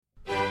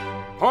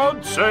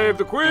Pod Save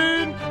the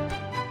Queen!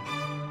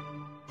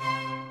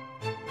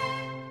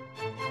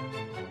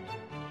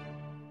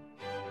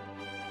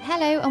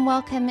 Hello and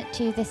welcome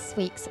to this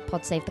week's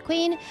Pod Save the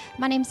Queen.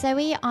 My name's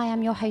Zoe. I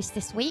am your host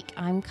this week.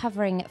 I'm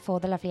covering for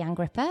the lovely Anne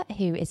Gripper,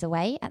 who is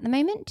away at the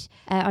moment.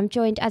 I'm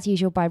joined, as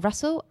usual, by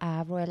Russell,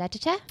 our royal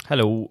editor.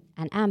 Hello.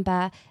 And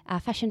Amber, our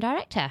fashion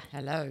director.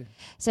 Hello.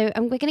 So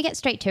we're going to get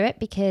straight to it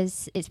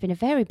because it's been a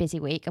very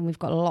busy week and we've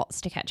got lots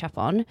to catch up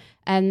on.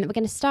 We're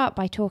going to start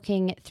by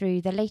talking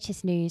through the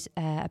latest news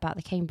about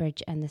the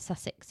Cambridge and the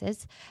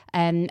Sussexes,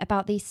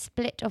 about the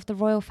split of the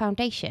Royal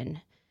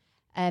Foundation.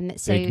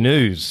 Big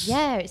news.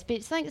 Yeah, it's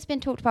something that's been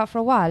talked about for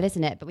a while,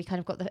 isn't it? But we kind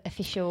of got the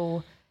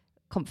official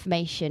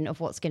confirmation of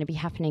what's going to be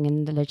happening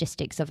and the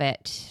logistics of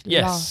it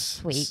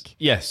last week.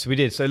 Yes, we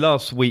did. So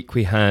last week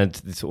we had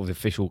the sort of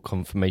official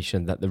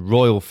confirmation that the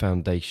Royal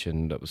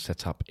Foundation that was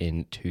set up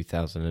in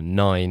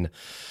 2009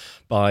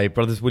 by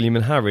brothers William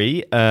and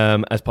Harry,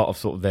 as part of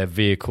sort of their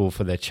vehicle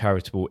for their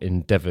charitable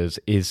endeavours,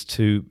 is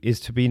to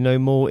be no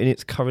more in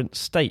its current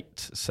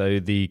state. So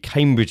the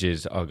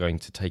Cambridges are going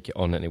to take it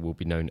on, and it will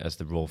be known as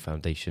the Royal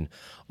Foundation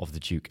of the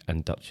Duke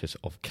and Duchess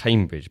of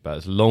Cambridge. But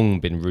it's long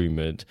been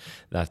rumoured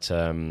that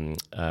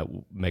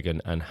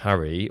Meghan and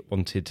Harry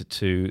wanted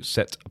to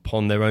set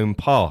upon their own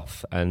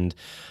path, and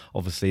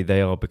obviously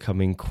they are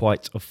becoming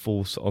quite a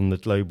force on the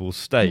global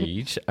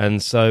stage.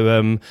 And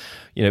so,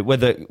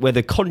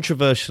 whether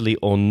controversially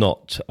or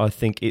not, I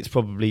think it's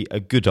probably a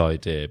good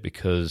idea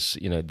because,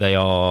 they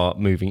are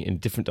moving in a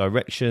different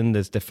direction.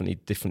 There's definitely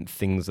different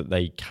things that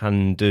they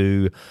can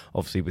do.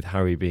 Obviously, with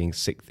Harry being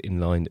sixth in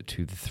line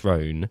to the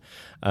throne,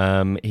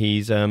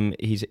 he's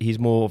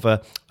more of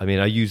a,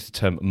 I use the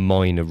term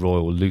minor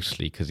royal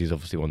loosely because he's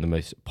obviously one of the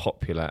most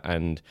popular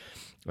and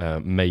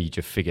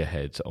major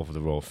figureheads of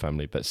the royal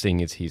family, but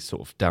seeing as he's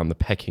sort of down the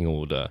pecking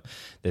order,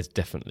 there's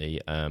definitely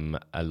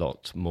a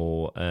lot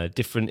more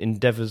different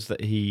endeavours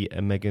that he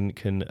and Meghan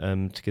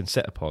can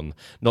set upon,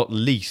 not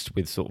least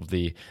with sort of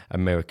the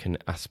American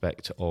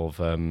aspect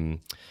of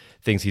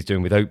things he's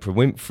doing with Oprah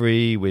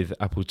Winfrey, with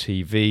Apple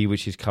TV,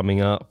 which is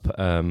coming up,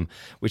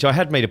 which I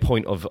had made a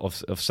point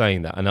of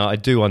saying that. And I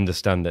do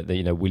understand that,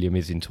 William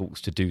is in talks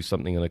to do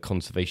something on a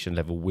conservation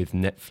level with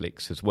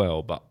Netflix as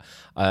well. But,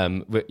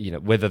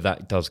 whether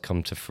that does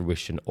come to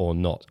fruition or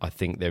not, I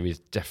think there is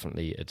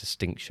definitely a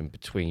distinction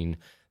between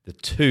the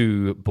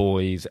two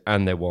boys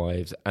and their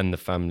wives and the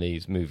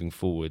families moving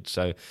forward.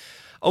 So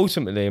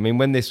ultimately,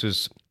 when this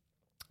was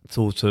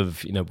sort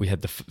of, we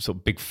had the sort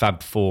of big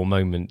Fab Four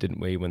moment, didn't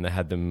we, when they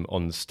had them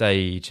on the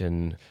stage?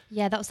 And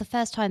yeah, that was the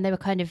first time they were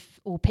kind of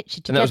all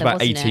pictured together. And that was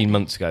about 18 it?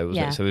 months ago,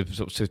 wasn't yeah. it? So it was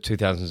sort of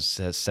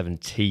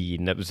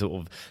 2017. That was sort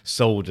of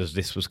sold as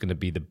this was going to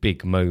be the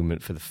big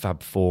moment for the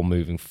Fab Four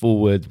moving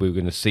forward. We were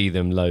going to see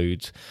them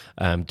loads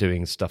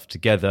doing stuff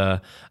together.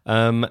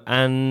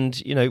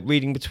 And,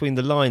 reading between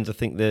the lines, I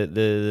think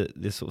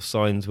the sort of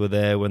signs were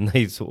there when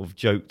they sort of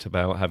joked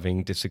about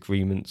having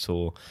disagreements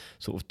or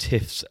sort of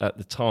tiffs at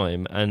the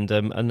time. And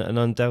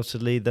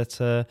undoubtedly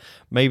that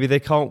maybe they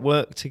can't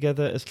work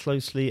together as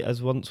closely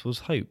as once was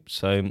hoped.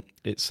 So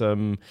it's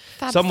Fab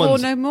Four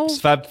no more.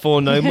 Fab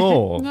Four no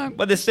more. No.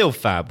 But they're still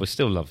fab. We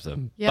still love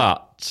them. Yep.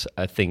 But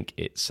I think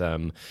it's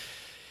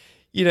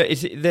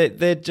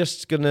they're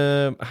just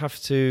gonna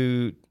have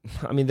to.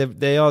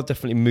 They are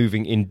definitely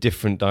moving in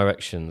different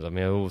directions.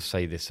 I always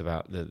say this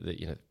about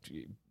the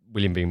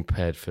William being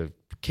prepared for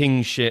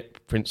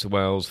kingship, Prince of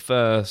Wales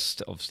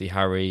first. Obviously,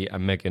 Harry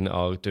and Meghan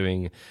are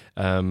doing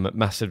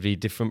massively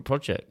different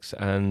projects,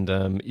 and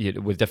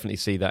we'll definitely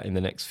see that in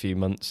the next few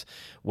months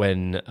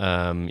when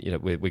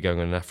we're going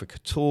on an Africa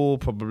tour,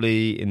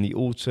 probably in the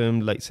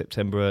autumn, late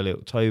September, early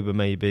October,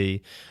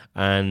 maybe.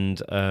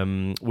 And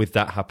with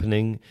that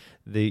happening,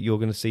 you're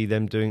going to see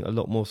them doing a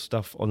lot more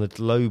stuff on a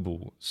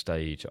global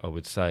stage, I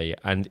would say.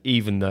 And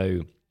even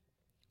though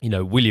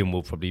William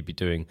will probably be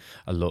doing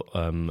a lot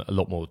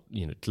more,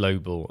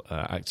 global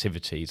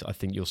activities, I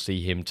think you'll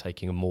see him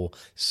taking a more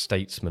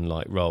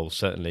statesman-like role,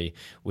 certainly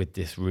with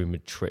this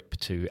rumoured trip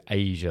to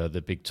Asia,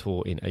 the big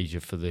tour in Asia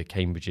for the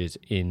Cambridges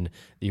in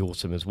the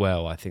autumn as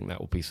well. I think that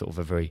will be sort of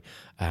a very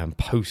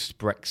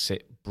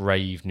post-Brexit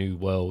brave new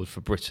world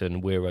for Britain.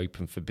 We're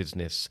open for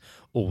business,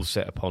 all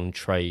set upon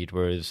trade,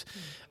 whereas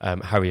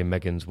Harry and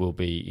Meghan's will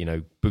be,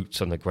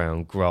 boots on the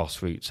ground,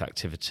 grassroots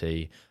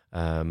activity,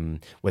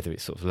 whether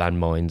it's sort of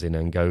landmines in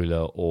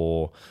Angola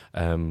or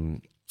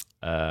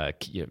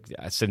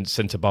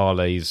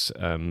Centabale's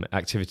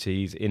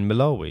activities in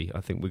Malawi.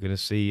 I think we're going to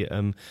see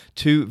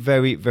two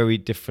very, very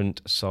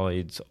different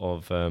sides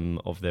of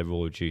their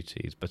royal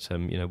duties. But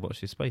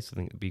watch this space. I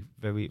think it'd be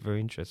very,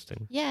 very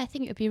interesting. Yeah, I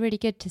think it would be really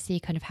good to see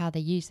kind of how they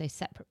use those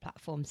separate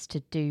platforms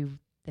to do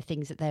the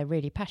things that they're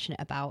really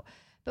passionate about.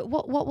 But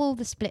what will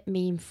the split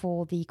mean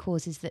for the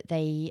causes that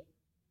they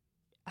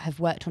have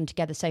worked on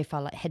together so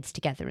far, like Heads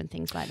Together and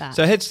things like that?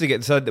 So Heads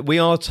Together. So we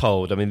are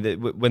told. I mean,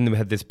 when we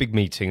had this big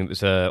meeting, it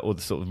was all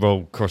the sort of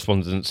royal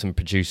correspondents and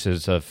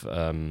producers of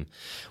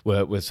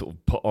were sort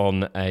of put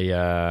on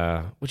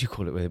a what do you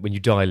call it when you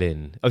dial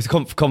in? Oh, it's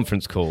a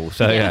conference call.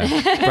 So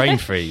brain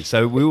freeze.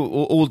 So we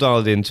all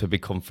dialed into a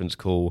big conference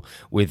call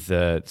with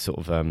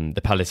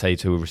the palace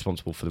aides who were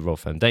responsible for the Royal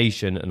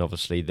Foundation, and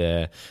obviously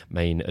their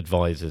main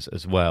advisors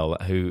as well,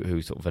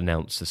 who sort of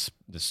announced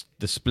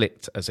the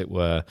split, as it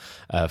were,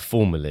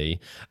 formally.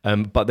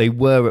 But they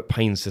were at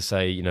pains to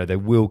say, they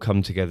will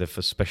come together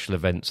for special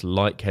events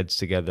like Heads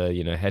Together.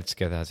 Heads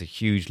Together has a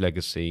huge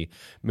legacy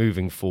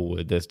moving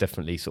forward. There's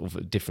definitely sort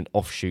of different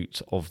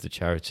offshoots of the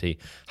charity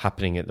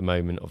happening at the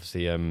moment.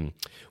 Obviously,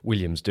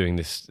 William's doing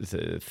this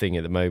thing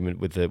at the moment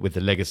with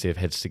the legacy of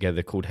Heads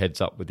Together called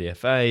Heads Up with the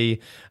FA,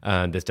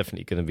 and there's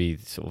definitely going to be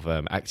sort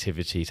of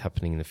activities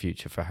happening in the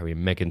future for Harry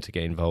and Meghan to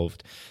get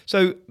involved.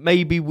 So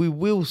maybe we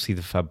will see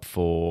the Fab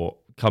Four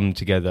come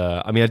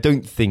together. I mean, I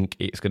don't think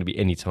it's going to be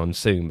anytime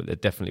soon, but there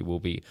definitely will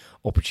be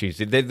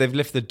opportunity. They've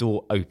left the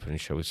door open,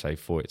 shall we say,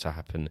 for it to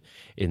happen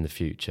in the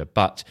future.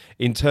 But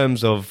in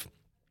terms of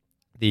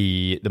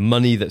the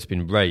money that's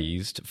been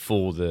raised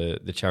for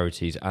the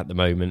charities at the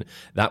moment,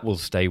 that will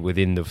stay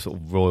within the sort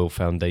of Royal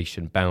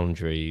Foundation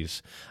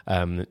boundaries.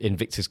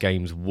 Invictus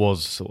Games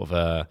was sort of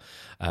a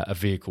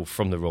vehicle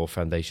from the Royal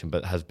Foundation,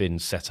 but has been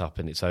set up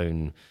in its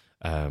own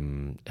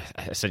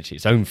essentially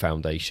its own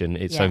foundation,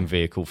 its own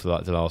vehicle for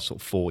like the last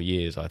sort of 4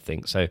 years, I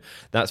think. So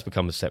that's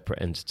become a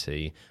separate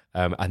entity.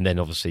 And then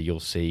obviously you'll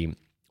see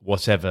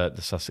whatever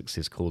the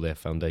Sussexes call their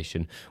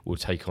foundation will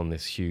take on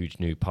this huge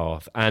new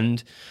path.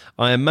 And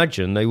I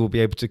imagine they will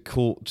be able to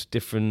court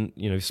different,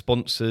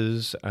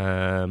 sponsors,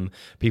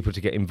 people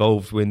to get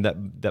involved with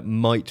that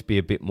might be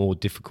a bit more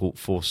difficult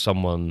for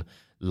someone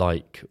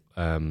like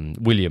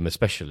William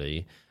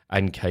especially,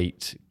 and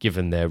Kate,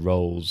 given their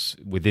roles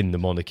within the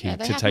monarchy,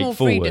 to take more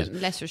forward.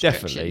 Freedom, less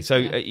restrictions. Definitely.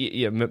 So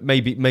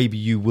maybe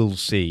you will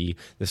see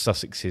the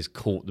Sussexes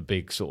court the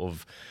big sort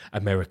of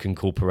American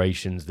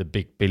corporations, the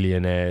big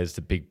billionaires,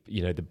 the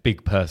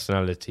big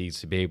personalities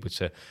to be able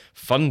to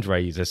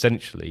fundraise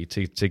essentially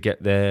to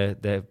get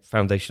their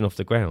foundation off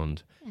the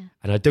ground. Yeah.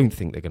 And I don't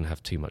think they're going to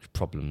have too much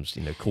problems,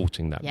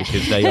 courting that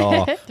because they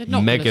are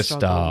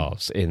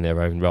megastars in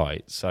their own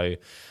right. So.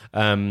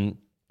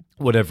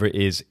 Whatever it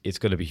is, it's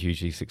going to be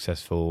hugely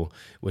successful.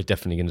 We're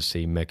definitely going to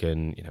see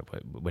Meghan,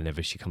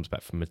 whenever she comes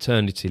back from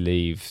maternity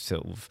leave,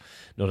 sort of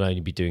not only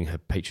be doing her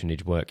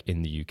patronage work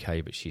in the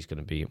UK, but she's going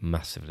to be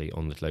massively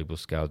on the global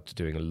scale,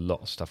 doing a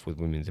lot of stuff with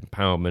women's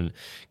empowerment.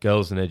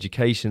 Girls and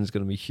education is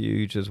going to be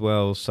huge as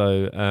well.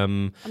 So, I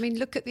mean,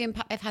 look at the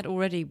impact they've had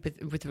already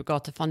with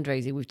regard to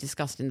fundraising. We've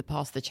discussed in the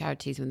past the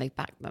charities when they've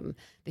backed them,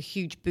 the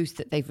huge boost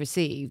that they've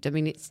received. I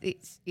mean, it's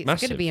going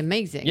to be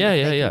amazing.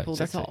 Yeah. Pull exactly.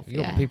 this off.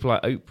 You've got people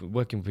like Oprah,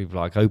 working with people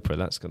like Oprah,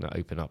 that's going to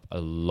open up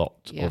a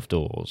lot of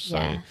doors.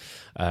 So,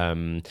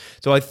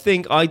 so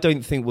I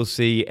don't think we'll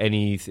see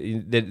any.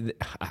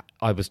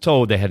 I was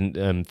told they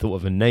hadn't thought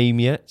of a name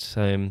yet.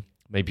 So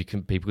maybe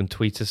people can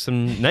tweet us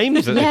some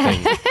names that they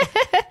think.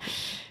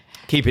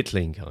 Keep it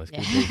clean, guys.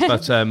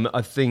 But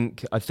I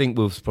think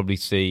we'll probably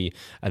see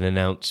an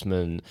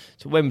announcement.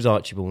 So when was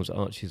Archie born?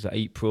 Archie's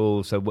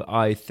April. So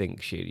I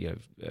think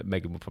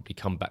Meghan will probably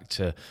come back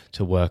to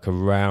work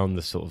around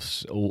the sort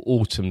of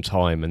autumn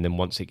time, and then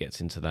once it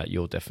gets into that,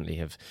 you'll definitely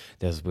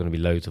there's going to be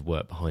loads of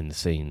work behind the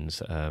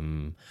scenes,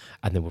 and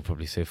then we'll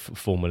probably see a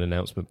formal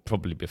announcement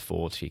probably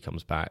before she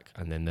comes back,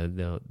 and then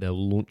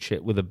they'll launch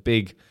it with a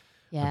big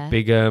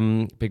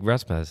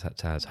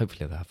razzmatazz.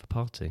 Hopefully they'll have a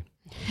party.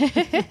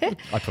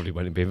 I probably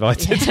won't be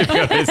invited, to be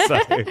honest. So.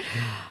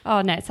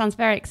 Oh no, it sounds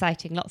very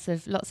exciting. Lots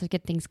of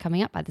good things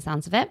coming up by the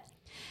sounds of it.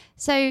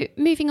 So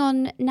moving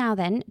on now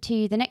then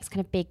to the next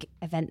kind of big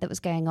event that was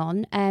going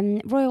on,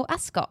 Royal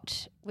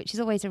Ascot, which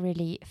is always a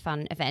really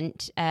fun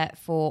event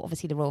for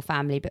obviously the royal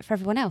family, but for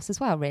everyone else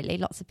as well, really.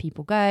 Lots of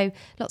people go,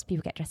 lots of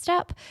people get dressed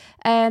up.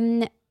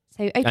 And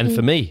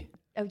for me.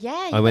 Oh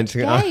yeah, I went to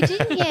go,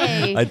 didn't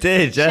you? I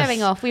did, yes.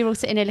 Showing off. We were all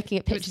sitting there looking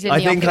at pictures in the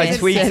office. I think I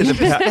tweeted a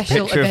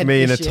picture of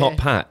me in a top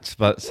hat,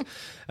 but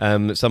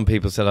some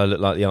people said I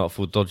looked like the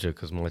Artful Dodger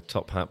because my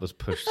top hat was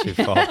pushed too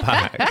far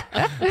back.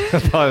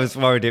 I was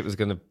worried it was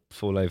going to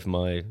fall over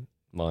my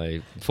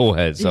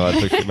forehead, so I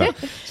pushed it back.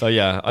 So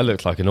yeah, I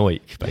looked like an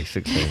oik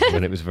basically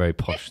when it was a very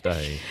posh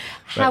day.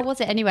 How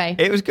was it anyway?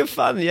 It was good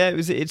fun. Yeah, it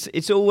was.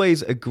 It's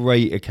always a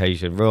great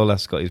occasion. Royal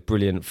Ascot is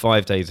brilliant.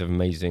 5 days of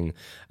amazing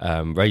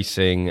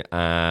racing.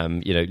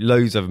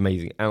 Loads of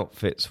amazing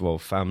outfits. Royal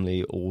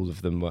family, all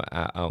of them were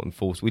out in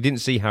force. We didn't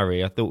see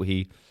Harry. I thought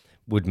he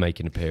would make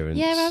an appearance.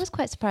 Yeah, I was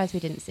quite surprised we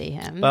didn't see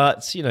him.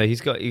 But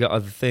he's got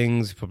other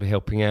things, probably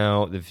helping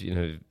out.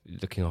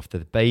 Looking after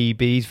the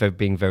babies,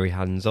 being very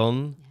hands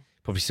on. Yeah.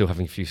 Probably still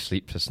having a few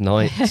sleepless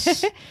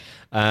nights.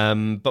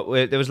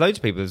 But there was loads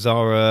of people.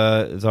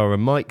 Zara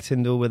and Mike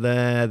Tyndall were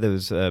there. There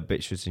was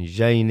Beatrice and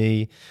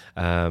Janie.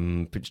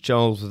 Prince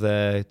Charles was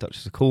there.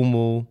 Duchess of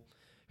Cornwall,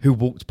 who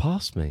walked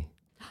past me.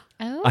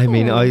 Oh. I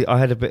mean, I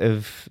had a bit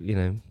of,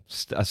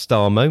 a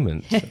star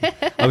moment.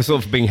 I was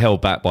sort of being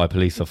held back by a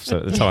police officer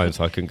at the time,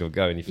 so I couldn't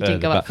go any further. You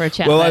didn't go up for a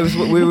chat. Well,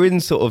 we were in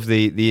sort of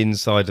the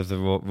inside of the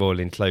royal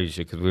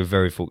enclosure because we were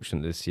very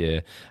fortunate this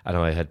year, and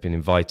I had been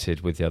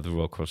invited with the other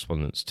royal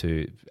correspondents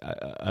to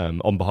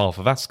on behalf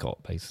of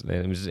Ascot, basically.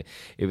 And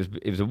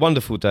it was a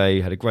wonderful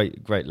day. Had a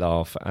great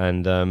laugh,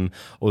 and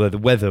although the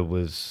weather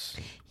was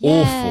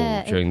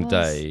awful during the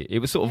day, it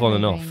was sort of on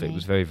and off. Rainy. It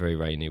was very, very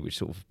rainy, which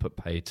sort of put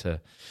pay to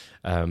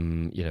a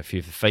few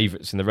of the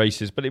favourites in the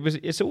races, but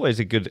it's always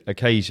a good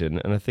occasion,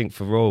 and I think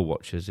for royal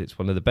watchers it's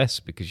one of the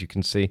best because you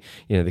can see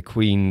the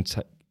Queen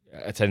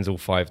attends all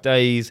 5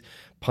 days.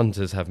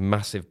 Punters have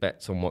massive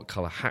bets on what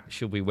colour hat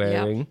she'll be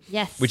wearing,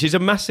 Yes, which is a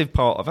massive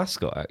part of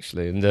Ascot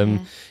actually,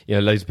 and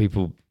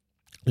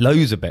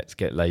loads of bets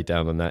get laid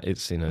down on that.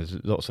 It's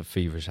there's lots of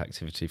feverish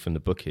activity from the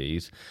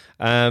bookies,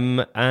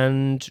 and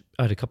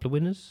I had a couple of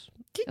winners.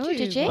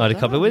 Did you? I had a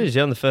couple of winners.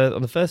 Yeah, on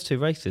the first 2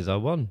 races I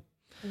won.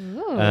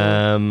 Ooh.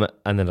 And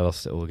then I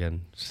lost it all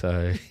again.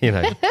 So,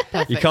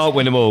 you can't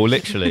win them all,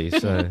 literally.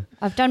 So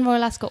I've done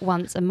Royal Ascot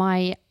once, and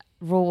my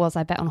rule was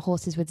I bet on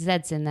horses with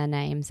Zs in their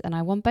names, and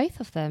I won both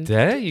of them.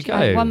 there you go.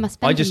 I won my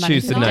spending I just money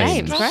choose the for the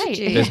names. games.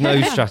 Great. There's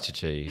no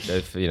strategy.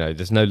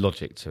 There's no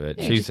logic to it.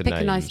 Yeah, choose just the pick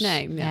names. a nice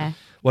name. Yeah.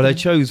 Well, I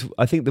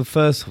think the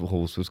first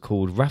horse was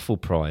called Raffle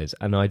Prize,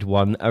 and I'd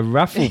won a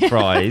raffle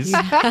prize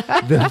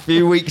the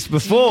few weeks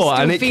before,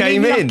 and it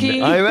came lucky.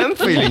 in. I am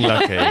feeling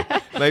lucky.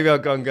 Maybe I'll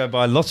go and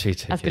buy a lottery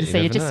ticket. I was going to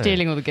say, you're just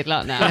stealing all the good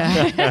luck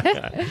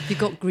now. You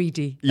got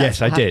greedy. Yes,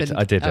 That's I what did.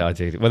 happened. I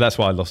did. Well, that's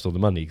why I lost all the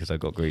money because I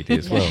got greedy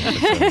as well.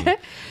 But,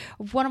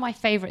 One of my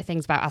favourite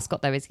things about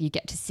Ascot, though, is you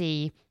get to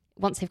see,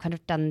 once they've kind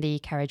of done the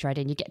carriage ride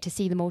in, you get to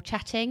see them all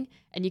chatting,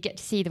 and you get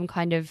to see them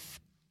kind of,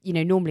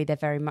 normally they're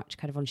very much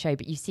kind of on show,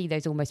 but you see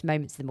those almost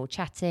moments of them all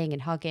chatting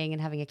and hugging and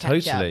having a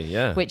catch Totally, up,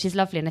 yeah. which is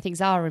lovely. And I think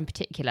Zara in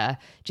particular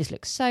just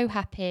looks so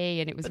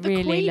happy, and it was But the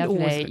really Queen lovely.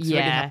 always looks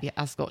really happy at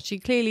Ascot. She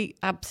clearly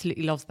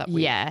absolutely loves that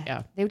week.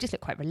 Yeah. They all just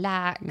look quite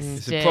relaxed.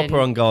 It's a proper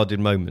unguarded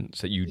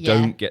moments that you Yeah.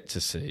 don't get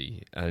to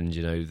see, and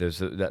there's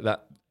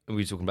that we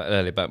were talking about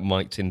earlier about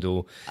Mike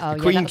Tyndall. Oh, The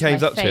yeah, Queen that was came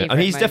my up to him. I mean,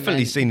 favourite he's definitely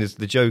moment. seen as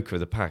the Joker of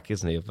the pack,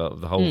 isn't he? Of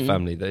the whole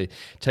family. They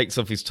takes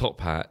off his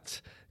top hat.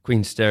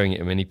 Queen's staring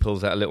at him, and he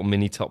pulls out a little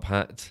mini top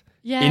hat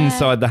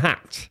inside the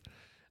hat.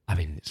 I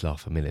mean, it's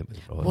laugh a minute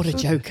with Royals. What a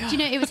joker. Do you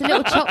know it was a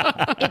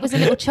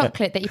little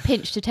chocolate that you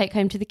pinched to take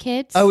home to the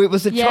kids? Oh, it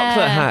was a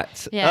chocolate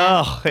hat.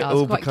 Yeah. Oh, it That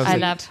was all quite because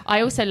cute. I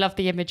also love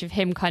the image of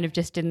him kind of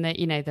just in the,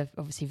 the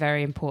obviously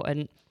very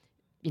important,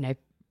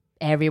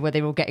 area where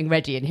they were all getting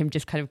ready, and him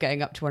just kind of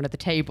going up to one of the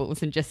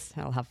tables and just,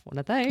 I'll have one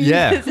of those.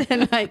 Yeah.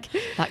 And like,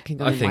 That can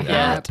go I in my think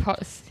head.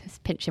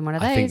 pinching one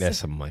of those. I think they're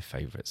some of my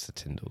favourites, the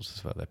Tyndalls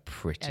as well. They're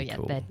pretty Oh yeah,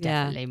 cool. they're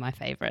Yeah. definitely my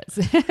favourites.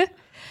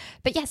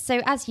 But yes,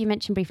 so as you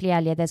mentioned briefly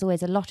earlier, there's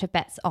always a lot of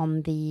bets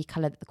on the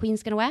colour that the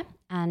Queen's going to wear.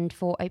 And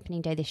for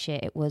opening day this year,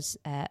 it was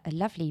a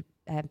lovely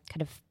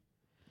kind of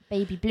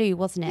baby blue,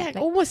 wasn't it? Yeah, Like-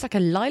 almost like a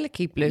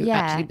lilac-y blue, Yeah.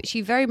 actually. But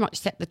she very much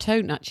set the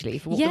tone, actually,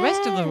 for what the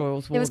rest of the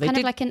royals wore. There was They kind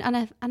did- of like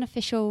an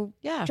unofficial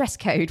Yeah. dress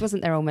code,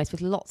 wasn't there, almost,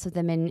 with lots of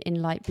them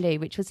in light blue,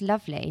 which was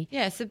lovely.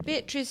 Yeah, so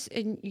Beatrice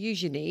and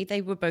Eugenie,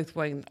 they were both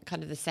wearing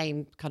kind of the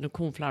same kind of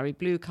cornflowery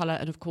blue colour.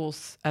 And of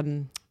course,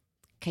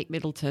 Kate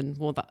Middleton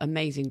wore that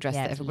amazing dress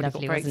Yeah, that it's everybody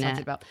lovely, got very wasn't excited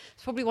it? about.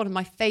 It's probably one of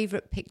my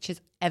favourite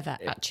pictures ever,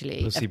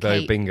 actually. Pussy of Bow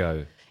Kate.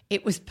 Bingo.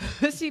 It was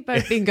Pussy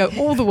Bow Bingo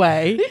all the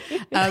way.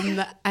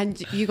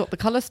 And you got the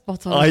colour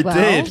spot on I as well.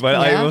 did.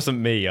 Well, Yeah. it wasn't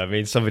me. I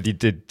mean, somebody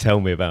did tell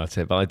me about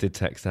it, but I did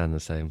text Anne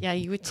the same. Yeah,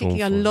 you were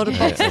ticking a Cornforth. lot of Yeah,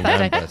 boxes and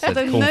that Amber day. said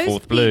Although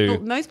Cornforth blue.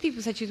 most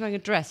people said she was wearing a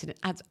dress, and it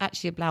adds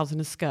actually a blouse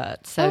and a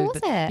skirt. So was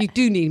it? you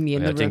do need me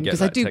in Yeah, I the didn't room get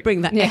because I that do tech-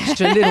 bring that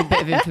extra little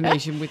bit of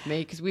information with me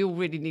because we all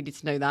really needed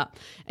to know that.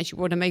 And she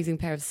wore an amazing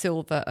pair of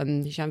silver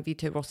Jean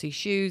Vito Rossi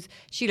shoes.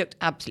 She looked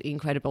absolutely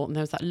incredible. And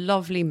there was that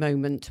lovely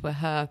moment where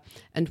her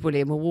and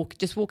William were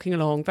just walking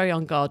along, very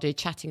unguarded,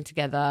 chatting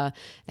together.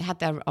 They had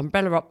their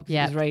umbrella up because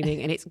it was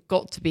raining, and it's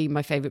got to be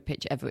my favourite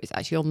picture ever. It's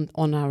actually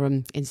on our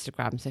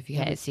Instagram, so if you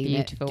haven't it's seen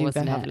beautiful, it, do go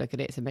wasn't and have it? a look at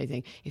it. It's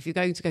amazing. If you're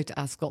going to go to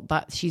Ascot,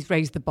 she's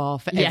raised the bar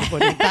for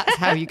everybody. That's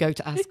how you go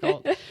to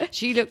Ascot.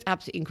 She looked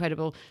absolutely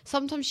incredible.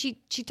 Sometimes she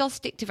does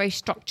stick to very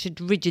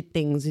structured, rigid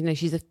things.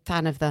 She's a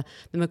fan of the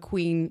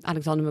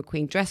Alexander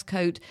McQueen dress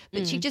code,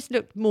 but she just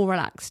looked more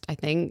relaxed, I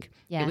think.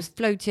 Yeah. It was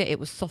floatier, it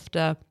was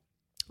softer.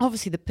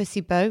 Obviously, the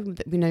pussy bow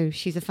that we know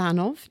she's a fan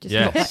of. Just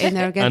Yes. pop that in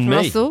there again And for me.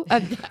 Russell.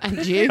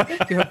 And you.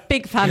 You're a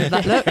big fan of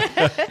that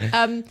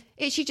look.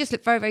 She just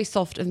looked very, very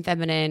soft and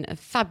feminine. A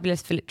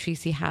fabulous Philip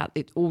Treacy hat.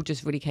 It all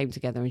just really came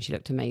together and she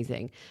looked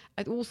amazing.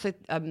 I'd also...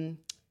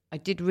 I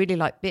did really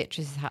like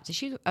Beatrice's hat. So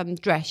she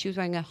was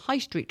wearing a high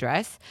street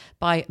dress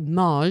by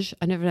Marge.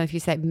 I never know if you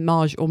say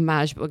Marge or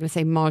Maj, but we're going to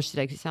say Marge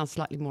today because it sounds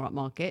slightly more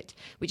upmarket,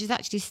 which is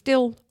actually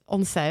still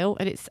on sale,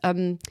 and it's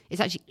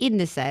actually in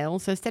the sale.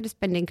 So instead of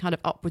spending kind of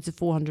upwards of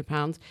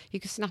 £400, you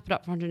can snap it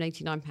up for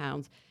 £189.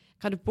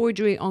 Kind of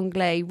broderie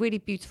anglais, really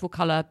beautiful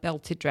colour,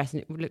 belted dress,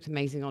 and it looked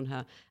amazing on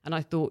her. And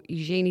I thought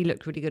Eugenie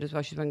looked really good as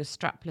well. She was wearing a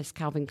strapless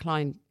Calvin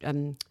Klein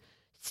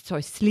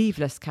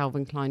sleeveless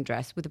Calvin Klein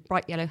dress with a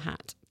bright yellow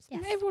hat.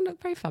 Yes. Everyone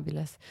looked very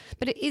fabulous.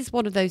 But it is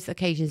one of those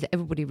occasions that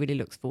everybody really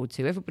looks forward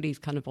to. Everybody's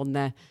kind of on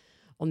their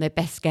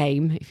best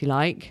game, if you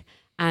like.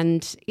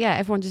 And yeah,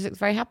 everyone just looks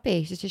very happy.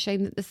 It's just a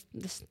shame that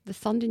the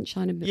sun didn't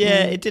shine a bit more.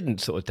 Yeah, it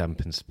didn't sort of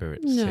dampen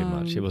spirits too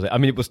much. It was. I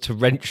mean, it was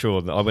torrential.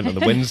 I went on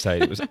the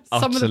Wednesday. It was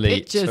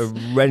utterly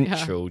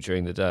torrential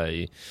during the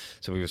day.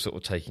 So we were sort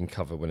of taking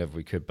cover whenever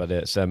we could. But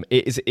it's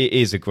it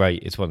is a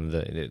great. It's one of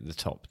the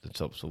top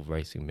sort of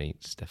racing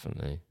meets,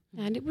 definitely.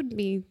 And it wouldn't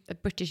be a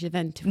British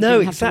event if we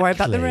didn't have to worry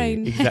about the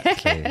rain.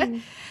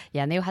 Exactly.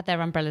 Yeah, and they all had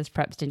their umbrellas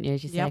prepped, didn't you?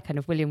 As you say, kind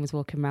of William was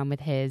walking around with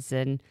his,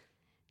 and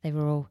they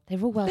were all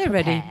well They're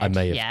prepared.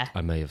 ready.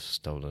 I may have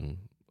stolen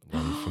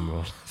one from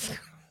Royal,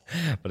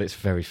 but it's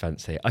very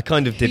fancy. I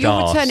kind of did You'll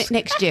ask. return it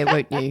next year,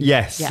 won't you?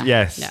 Yes, yeah.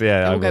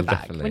 I We'll go will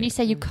back. definitely. When you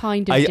say you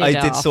kind of I did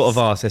ask. sort of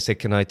ask. I said,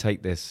 "Can I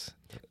take this?"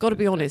 Got to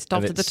be honest,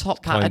 And after the it's top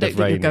hat, kind I don't of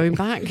think you're raining. going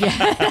back.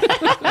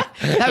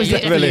 That was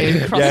it for Really?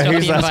 you. Crossed Yeah, off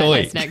who's the that invite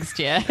oi? list next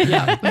year.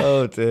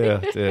 Oh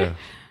dear.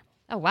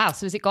 Oh wow!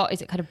 So is it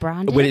kind of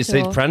branded? When it's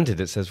or?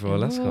 branded, it says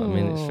Royal Ascot. I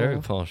mean, it's very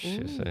Ooh. posh.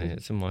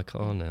 It's in my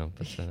car now.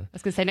 But I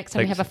was going to say, next time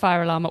we Thanks. have a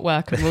fire alarm at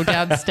work and we're all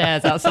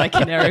downstairs outside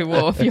Canary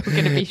Wharf, you're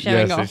going to be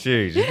showing yes, off. it's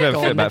huge. You can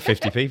fit about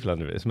 50 people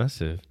under it. It's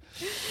massive.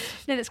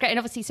 No, that's great. And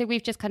obviously, so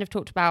we've just kind of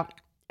talked about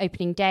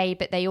opening day,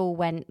 but they all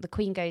went. The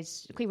Queen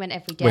went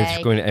every day.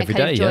 Well, going every and kind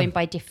day, of yeah. joined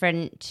by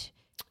different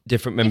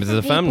Members of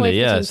the people, family,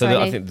 yeah. everything, So sorry.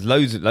 I think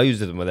loads of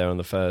them were there on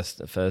the first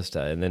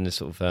day, and then the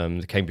sort of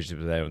the Cambridge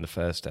were there on the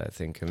first day, I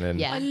think, and then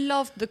Yeah. I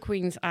loved the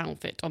Queen's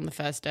outfit on the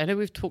first day. I know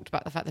we've talked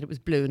about the fact that it was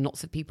blue and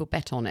lots of people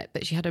bet on it,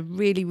 but she had a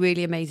really,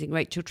 really amazing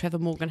Rachel Trevor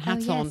Morgan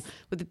hat on yes.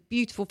 with the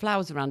beautiful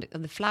flowers around it,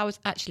 and the flowers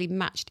actually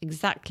matched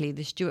exactly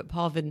the Stuart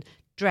Parvin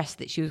dress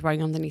that she was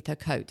wearing underneath her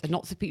coat. And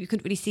lots of people, you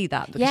couldn't really see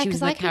that because Yeah, she was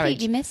because in the I carriage.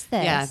 completely missed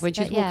this. Yeah, when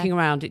she was but yeah. walking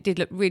around, it did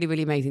look really,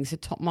 really amazing. So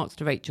top marks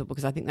to Rachel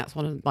because I think that's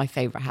one of my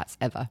favourite hats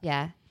ever.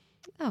 Yeah.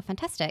 Oh,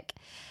 fantastic.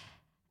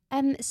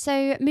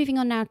 So moving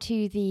on now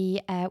to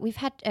the, we've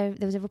had, there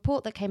was a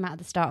report that came out at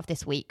the start of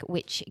this week,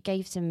 which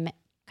gave some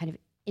kind of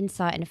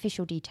insight and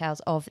official details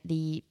of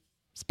the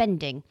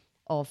spending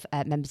of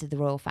members of the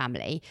royal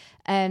family.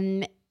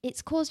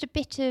 It's caused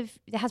there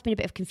has been a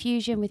bit of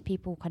confusion with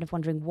people kind of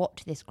wondering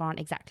what this grant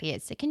exactly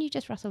is. So can you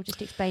just, Russell,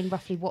 just explain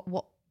roughly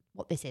what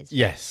this is?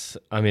 yes,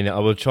 I mean, I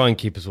will try and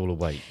keep us all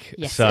awake.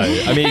 Yes. So,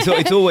 I mean,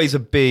 it's always a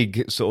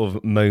big sort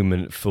of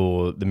moment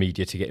for the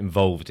media to get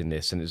involved in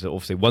this, and it's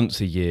obviously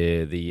once a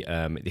year the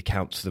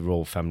accounts of the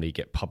royal family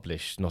get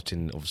published, not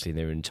in obviously in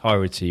their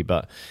entirety,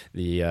 but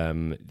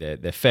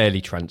they're fairly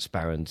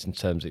transparent in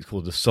terms. It's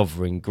called the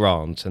sovereign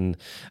grant, and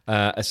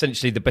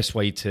essentially the best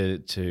way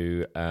to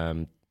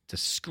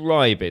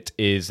describe it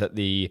is that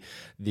the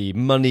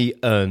money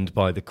earned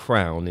by the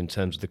crown in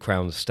terms of the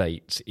crown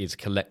estate is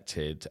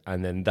collected,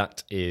 and then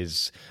that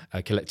is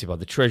collected by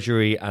the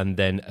treasury, and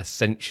then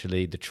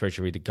essentially the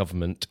treasury, the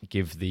government,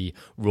 give the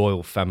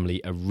royal family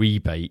a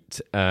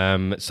rebate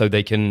so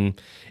they can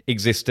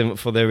exist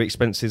for their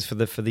expenses for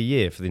the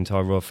year for the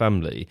entire royal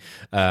family.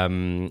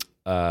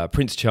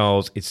 Prince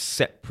Charles is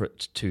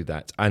separate to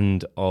that,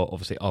 and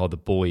obviously are the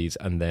boys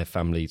and their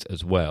families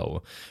as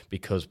well,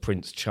 because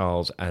Prince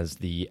Charles, as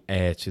the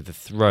heir to the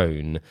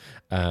throne,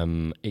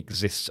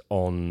 exists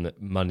on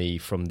money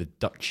from the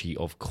Duchy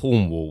of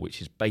Cornwall,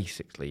 which is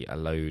basically a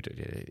load.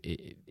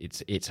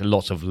 It's a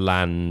lot of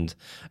land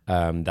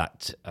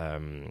that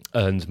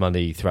earns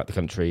money throughout the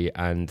country,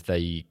 and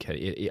I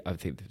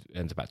think it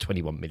earns about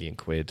 21 million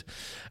quid,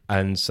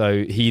 and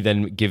so he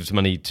then gives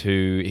money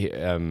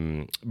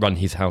to run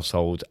his household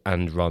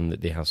and run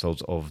the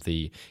households of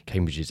the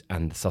Cambridges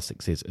and the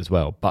Sussexes as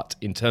well. But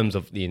in terms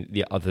of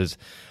the others,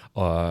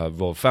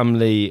 royal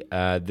family,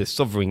 the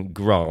sovereign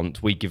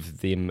grant, we give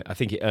them, I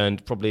think it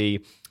earned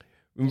probably,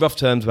 in rough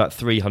terms, about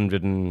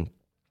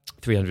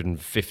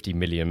 350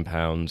 million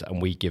pounds, and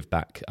we give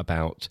back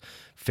about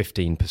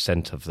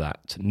 15% of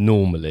that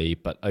normally,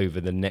 but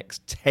over the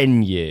next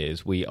 10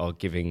 years we are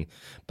giving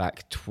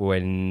back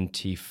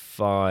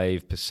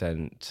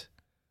 25%.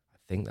 I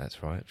think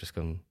that's right. I've just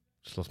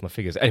lost my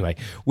figures. Anyway,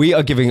 we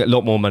are giving a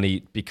lot more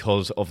money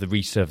because of the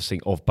resurfacing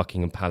of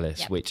Buckingham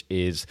Palace, which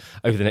is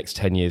over the next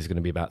 10 years going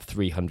to be about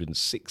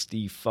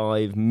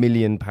 365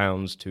 million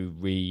pounds to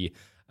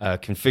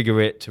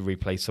configure it, to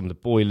replace some of the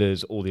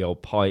boilers, all the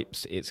old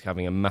pipes. It's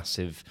having a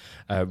massive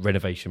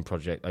renovation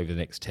project over the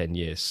next 10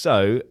 years.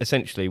 So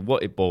essentially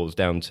what it boils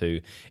down to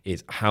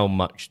is how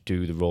much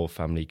do the royal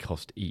family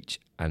cost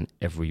each and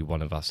every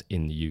one of us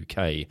in the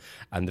UK.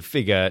 And the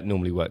figure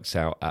normally works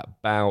out at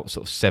about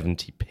sort of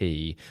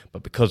 70p,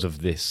 but because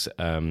of this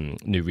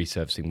new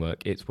resurfacing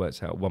work, it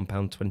works out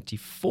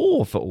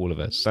 £1.24 for all of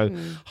us. So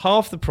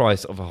half the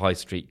price of a high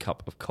street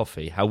cup of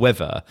coffee.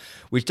 However,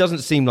 which doesn't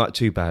seem like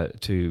too bad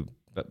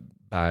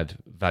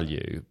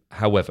value.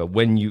 However,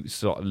 when you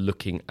start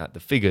looking at the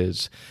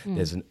figures,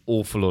 there's an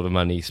awful lot of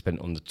money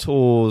spent on the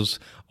tours,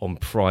 on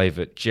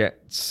private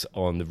jets,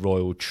 on the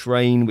royal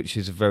train, which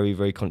is very,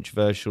 very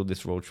controversial.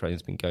 This royal train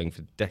has been going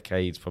for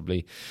decades,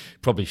 probably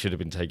should have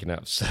been taken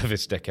out of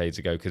service decades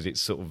ago, because it's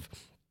sort of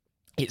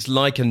it's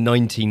like a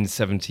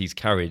 1970s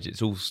carriage.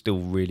 It's all still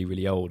really,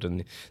 really old,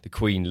 and the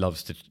Queen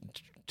loves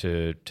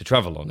to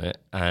travel on it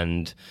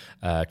and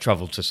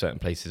travel to certain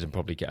places and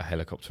probably get a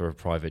helicopter or a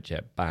private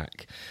jet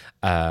back.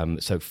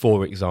 So,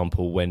 for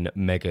example, when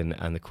Meghan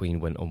and the Queen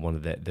went on one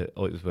of it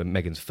was when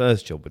Meghan's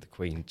first job with the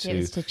Queen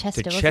to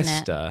Chester,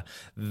 Chester,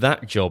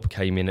 that job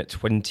came in at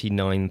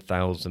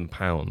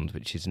 £29,000,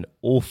 which is an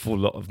awful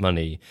lot of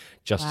money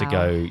just to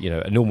go.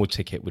 A normal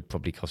ticket would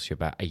probably cost you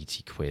about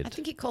 80 quid. I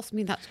think it cost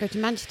me that to go to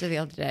Manchester the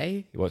other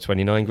day. What,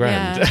 29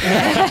 grand?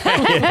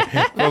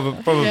 Yeah.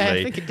 Probably. Yeah,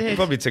 I think it did. It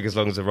probably took as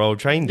long as the Royal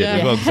Train did Yeah.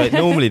 as well. Because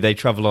normally they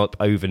travel up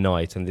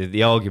overnight, and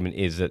the argument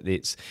is that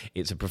it's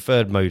a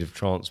preferred mode of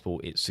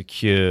transport. It's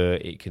secure.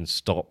 It can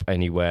stop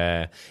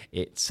anywhere.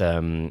 It's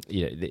obviously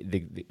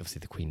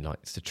the Queen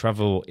likes to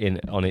travel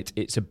on it.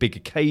 It's a big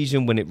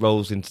occasion when it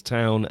rolls into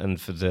town,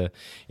 and for the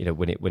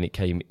when it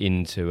came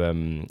into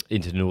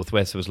the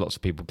northwest, there was lots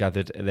of people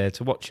gathered there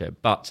to watch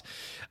it. But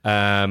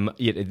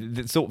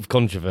the sort of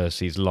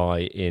controversies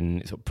lie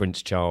in sort of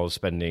Prince Charles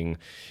spending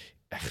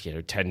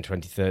 10,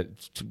 20, 30,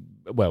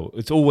 well,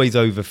 it's always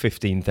over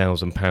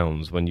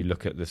 £15,000 when you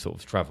look at the sort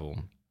of travel.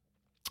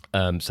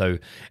 So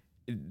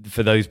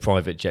for those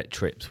private jet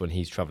trips, when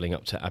he's travelling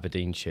up to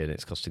Aberdeenshire, and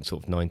it's costing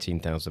sort of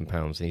 £19,000,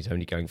 and he's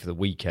only going for the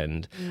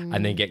weekend,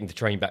 and then getting the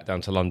train back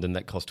down to London,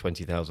 that costs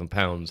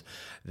 £20,000.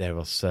 There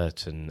are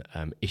certain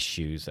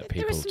issues that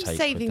people take with that. There are some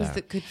savings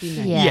that could be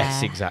made. Yeah.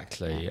 Yes,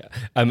 exactly.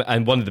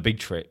 And one of the big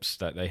trips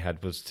that they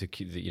had was to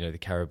the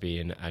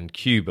Caribbean and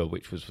Cuba,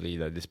 which was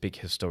this big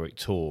historic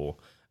tour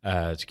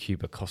to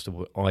Cuba, cost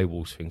an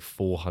eye-watering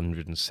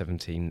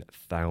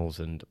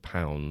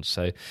 £417,000.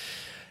 So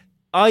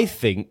I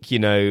think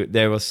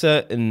there are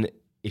certain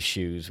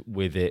issues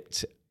with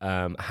it.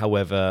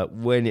 However,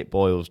 when it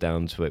boils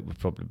down to it, we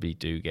probably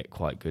do get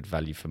quite good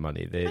value for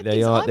money.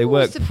 They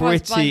work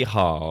pretty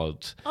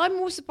hard. I'm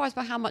more surprised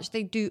by how much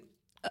they do.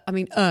 I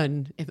mean,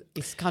 earn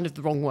is kind of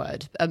the wrong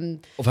word.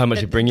 Of how much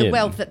they bring in. The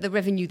wealth, the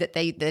revenue that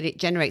it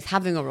generates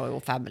having a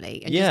royal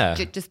family. And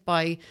just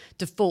by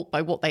default,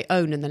 by what they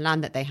own and the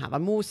land that they have.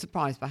 I'm more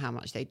surprised by how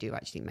much they do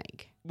actually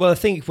make. Well, I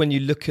think when you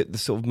look at the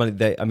sort of money,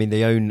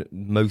 they own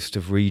most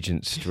of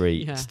Regent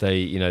Street. Yeah.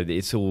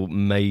 It's all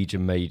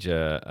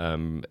major,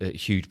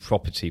 huge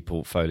property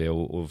portfolio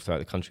all throughout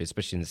the country,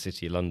 especially in the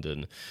City of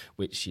London,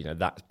 which,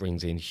 that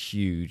brings in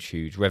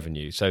huge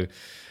revenue. So,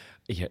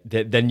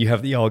 then you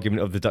have the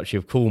argument of the Duchy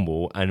of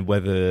Cornwall and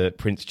whether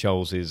Prince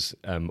Charles's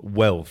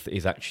wealth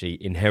is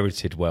actually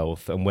inherited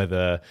wealth, and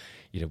whether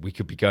we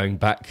could be going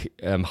back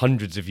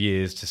hundreds of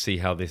years to see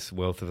how this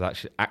wealth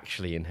was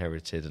actually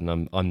inherited.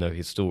 And I'm no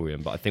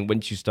historian, but I think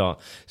once you start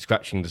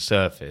scratching the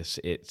surface,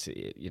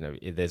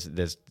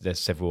 there's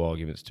several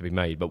arguments to be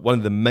made. But one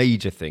of the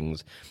major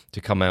things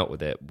to come out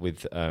with it,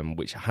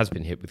 which has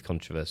been hit with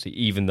controversy,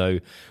 even though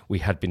we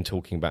had been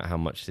talking about how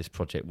much this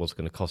project was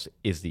going to cost,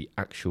 is the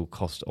actual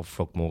cost of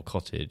Frogmore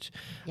Cottage.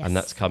 Yes. And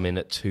that's come in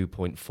at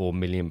 £2.4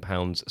 million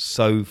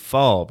so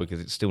far, because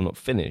it's still not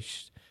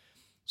finished.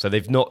 So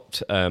they've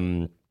not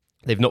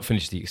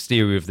finished the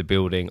exterior of the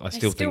building. I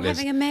still think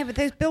having a mare with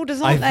those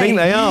builders, aren't they? I think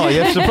they are.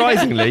 Yeah,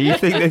 surprisingly,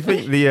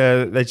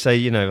 they'd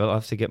say I'll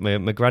have to get my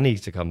granny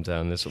to come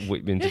down and sort of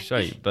whip me into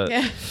shape. But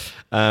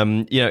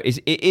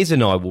it is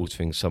an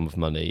eye-watering sum of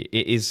money.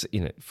 It is,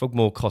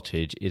 Frogmore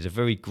Cottage is a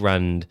very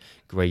grand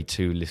Grade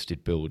 2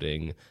 listed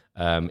building.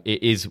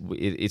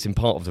 It's in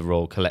part of the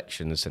Royal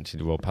Collection,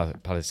 essentially the Royal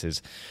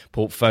Palace's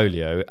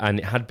portfolio, and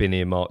it had been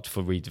earmarked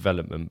for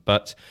redevelopment,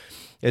 but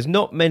there's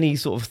not many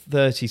sort of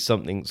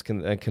 30-somethings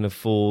can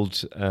afford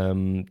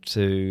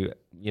to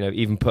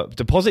even put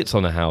deposits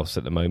on a house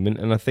at the moment,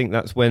 and I think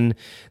that's when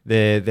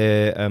Harry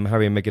and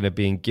Meghan are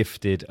being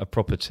gifted a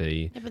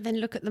property. Yeah, but then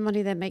look at the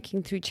money they're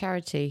making through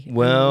charity.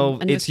 Well,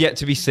 it's yet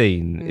to be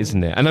seen,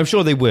 isn't it? And I'm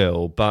sure they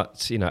will,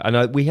 but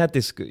we had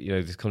this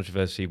this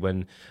controversy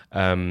when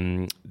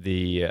the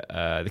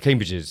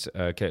Cambridge's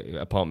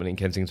apartment in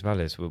Kensington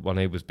Palace,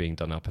 1A, was being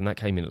done up, and that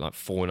came in at like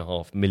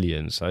 $4.5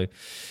 million. So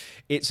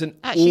it's an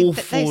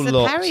awful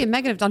lot. Harry and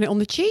Meghan have done it on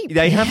the cheap.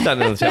 They have done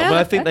it on the cheap. Well,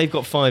 I think they've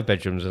got 5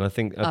 bedrooms, and I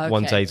think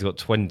one day's got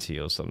 20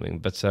 or something.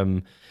 But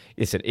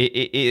listen,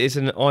 it is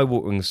an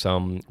eye-watering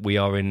sum. We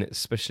are in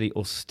especially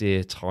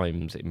austere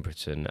times in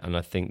Britain, and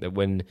I think that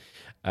when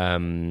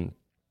the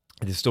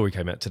story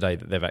came out today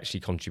that they've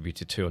actually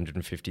contributed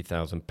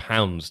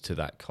 £250,000 to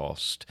that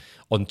cost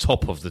on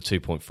top of the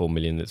 $2.4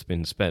 million that's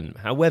been spent.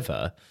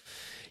 However,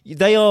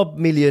 they are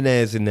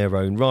millionaires in their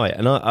own right,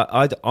 and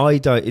I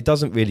don't. It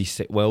doesn't really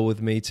sit well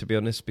with me, to be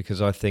honest,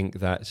 because I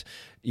think that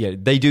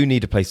they do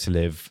need a place to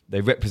live.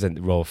 They represent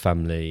the royal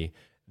family.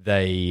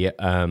 They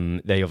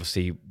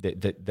obviously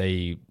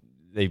they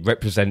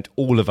represent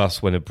all of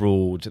us when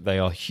abroad. They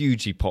are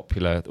hugely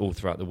popular all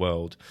throughout the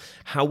world.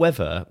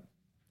 However,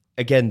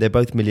 again, they're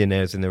both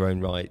millionaires in their own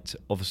right.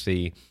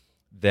 Obviously,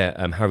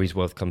 Harry's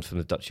wealth comes from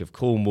the Duchy of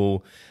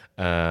Cornwall.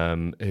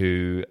 And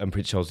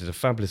Prince Charles is a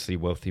fabulously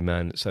wealthy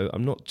man, so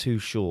I'm not too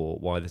sure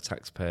why the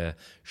taxpayer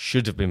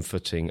should have been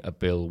footing a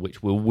bill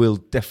which will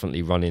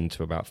definitely run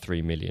into about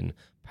 £3 million,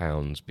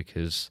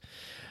 because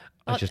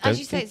I just As don't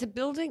you say, think- it's a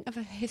building of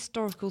a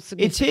historical It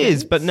significance.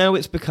 is, but now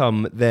it's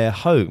become their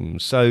home.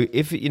 So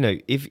if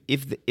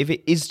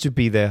it is to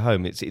be their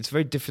home, it's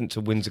very different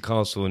to Windsor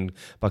Castle and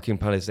Buckingham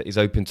Palace that is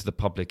open to the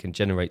public and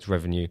generates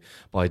revenue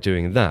by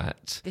doing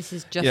that. This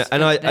is just Yeah, for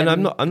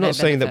I'm not their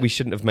saying that benefit. we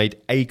shouldn't have made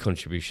a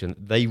contribution.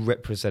 They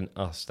represent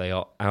us. They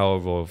are our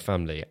royal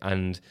family,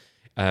 and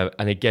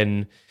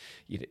again.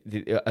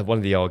 One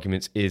of the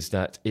arguments is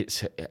that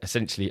it's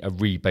essentially a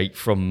rebate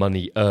from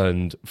money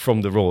earned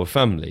from the royal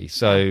family.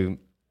 So,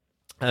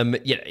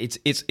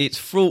 it's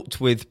fraught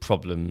with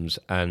problems,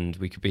 and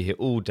we could be here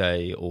all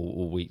day or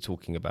all week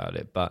talking about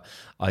it. But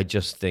I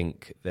just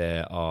think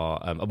there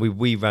are.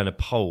 We ran a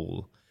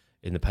poll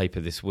in the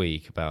paper this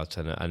week about,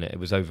 and it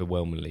was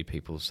overwhelmingly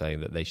people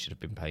saying that they should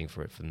have been paying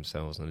for it for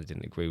themselves, and I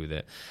didn't agree with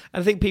it.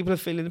 And I think people are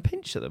feeling the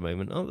pinch at the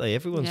moment, aren't they?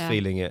 Everyone's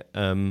feeling it.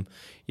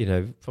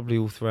 Probably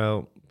all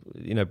throughout,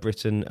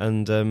 Britain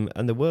and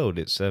the world.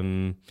 It's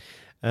a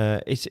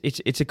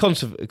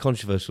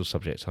controversial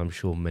subject. I'm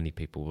sure many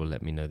people will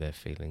let me know their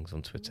feelings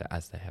on Twitter,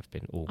 as they have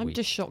been all I'm week.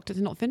 just shocked it's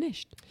not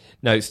finished.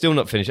 No, it's still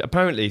not finished.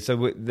 Apparently,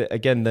 so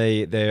again,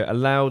 they're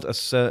allowed a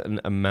certain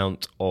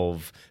amount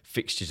of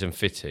fixtures and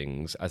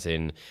fittings, as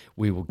in,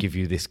 we will give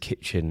you this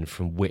kitchen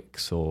from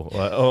Wix or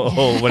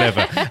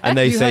whatever, and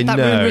they You say heard that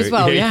no. rumour as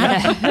well,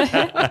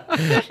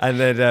 yeah. And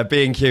then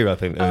B&Q, I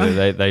think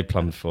they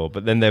plumbed for,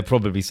 but then they'll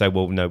probably say,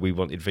 well, no, we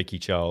wanted Vicky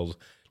Charles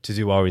to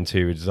do our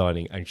interior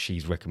designing, and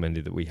she's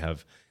recommended that we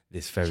have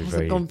this very, She very...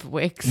 hasn't gone for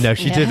Wix. No,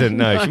 she didn't.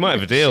 No, she might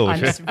have a deal. I'm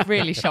just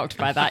really shocked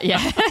by that. Yeah.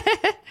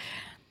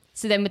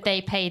 So then would they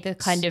pay the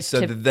kind of...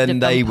 So then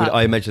they would,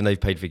 I imagine they've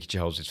paid Vicky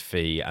Charles's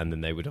fee, and then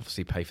they would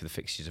obviously pay for the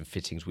fixtures and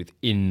fittings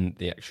within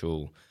the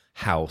actual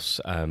house.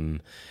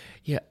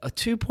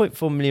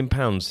 £2.4 million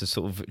to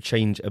sort of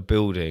change a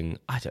building.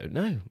 I don't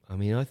know. I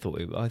mean, I thought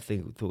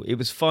it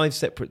was 5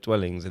 separate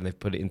dwellings, and they've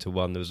put it into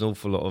one. There was an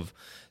awful lot of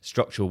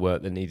structural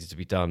work that needed to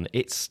be done.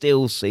 It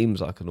still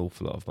seems like an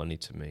awful lot of money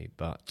to me,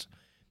 but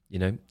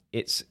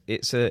it's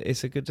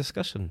a good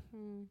discussion,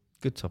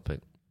 good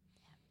topic.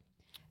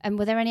 And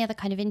were there any other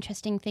kind of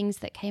interesting things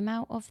that came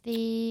out of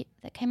the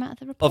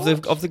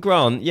report? Of the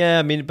grant? Yeah,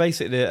 I mean,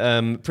 basically,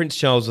 Prince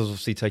Charles is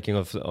obviously taking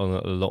on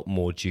a lot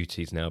more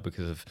duties now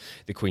because of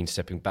the Queen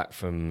stepping back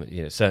from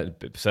certain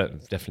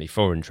definitely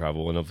foreign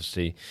travel, and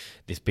obviously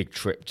this big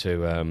trip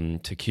to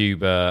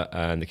Cuba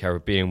and the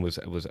Caribbean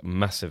was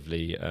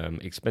massively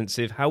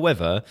expensive.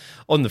 However,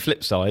 on the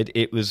flip side,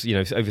 it was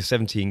over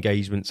 70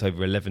 engagements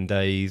over 11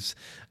 days,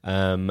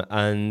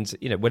 and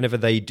whenever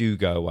they do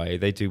go away,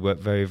 they do work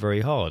very,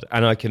 very hard.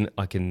 And I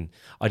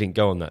didn't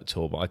go on that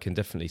tour, but I can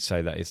definitely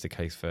say that is the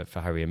case for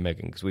Harry and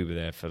Meghan, because we were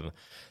there for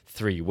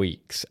 3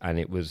 weeks and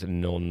it was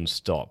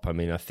non-stop. I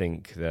mean, I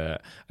think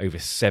that over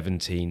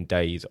 17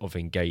 days of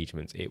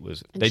engagements, they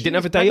didn't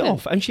have a day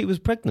off, and she was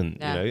pregnant.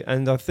 Yeah.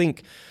 And I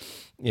think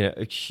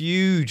a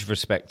huge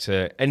respect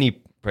to any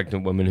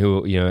pregnant woman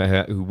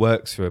who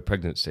works through a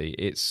pregnancy.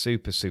 It's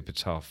super, super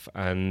tough,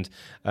 and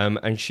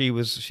she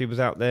was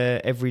out there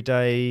every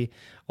day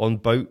on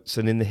boats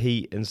and in the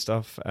heat and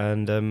stuff,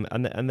 and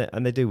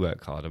they do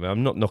work hard. I mean,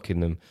 I'm not knocking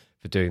them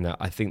for doing that.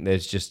 I think there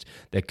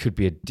could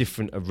be a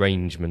different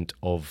arrangement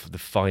of the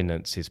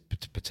finances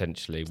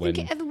potentially. Do you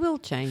think it ever will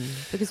change?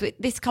 Because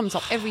this comes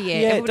up every year.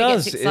 Yeah, Everybody it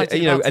does. gets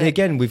excited about and it.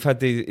 again, we've had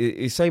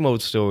the same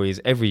old stories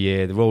every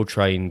year. The Royal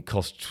Train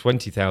costs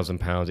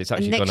 £20,000. It's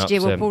actually And gone next up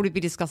year to... we'll probably be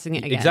discussing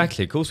it again.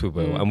 Exactly, of course we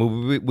will. And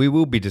we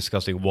will be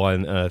discussing why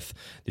on earth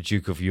the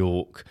Duke of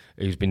York,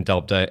 who's been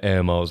dubbed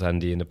Air Miles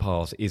Andy in the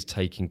past, is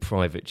taking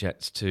private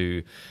jets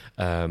to...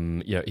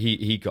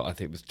 he got, I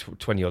think it was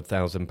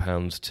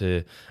 £20,000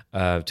 to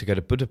go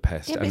to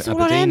Budapest Yeah, but and it's all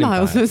on Aberdeen Air and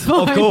Miles back. as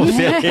well. Of course,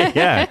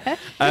 yeah.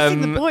 That's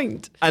the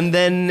point. And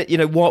then,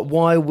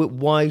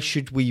 why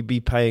should we be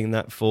paying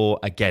that for,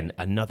 again,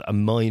 a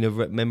minor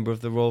member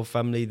of the royal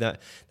family that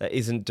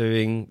isn't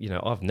doing,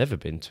 I've never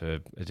been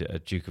to a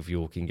Duke of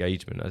York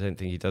engagement. I don't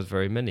think he does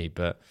very many,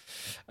 but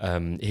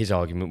his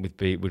argument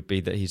would be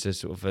that he's a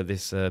sort of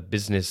this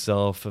business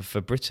czar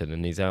for Britain,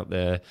 and he's out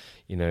there,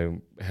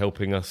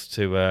 helping us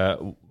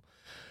to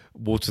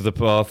water the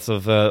paths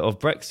of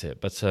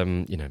Brexit. But,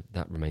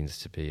 that remains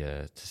to be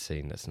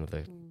seen. That's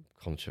another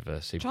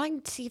controversy.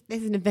 Trying to see if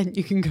there's an event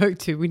you can go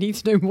to. We need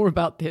to know more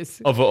about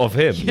this. Of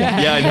him? Yeah.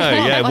 Yeah, I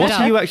know. Yeah. I What know.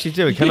 are you actually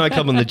doing? Can I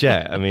come on the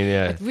jet? I mean,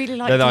 yeah. I'd really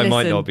like then to I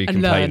might listen not be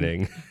and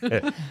learn.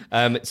 complaining.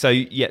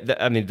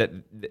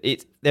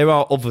 There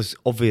are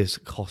obvious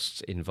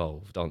costs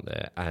involved, aren't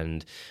there?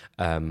 And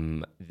I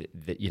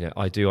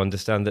do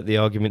understand that the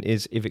argument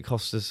is, if it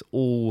costs us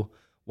all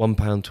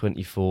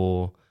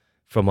 £1.24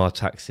 from our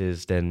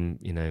taxes, then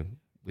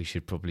we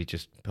should probably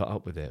just put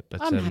up with it. But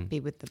I'm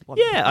happy with the one.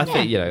 yeah, I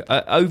think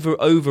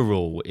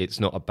overall, it's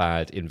not a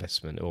bad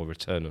investment or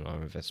return on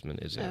our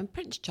investment, is it?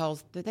 Prince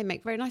Charles, they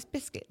make very nice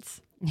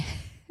biscuits.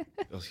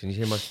 Oh, can you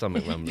hear my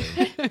stomach rumbling?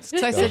 So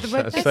I said the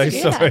word I'm so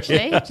biscuits. Yeah, sorry.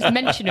 actually, just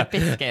mention of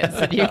biscuits.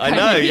 And you I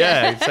know,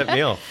 yeah, it set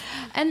me off.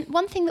 And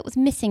one thing that was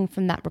missing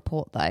from that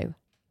report, though,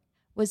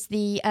 was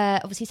the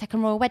obviously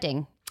second royal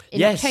wedding. in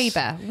Yes.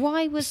 October.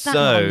 Why was that So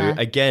not on there?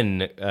 again,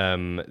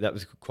 that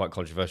was quite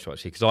controversial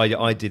actually, because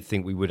I did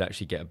think we would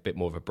actually get a bit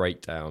more of a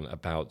breakdown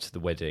about the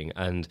wedding,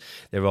 and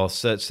there are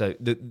so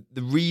the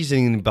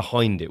reasoning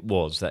behind it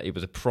was that it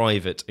was a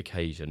private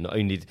occasion. Not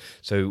only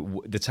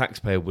the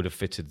taxpayer would have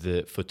footed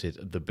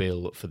the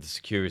bill for the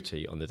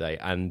security on the day,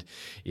 and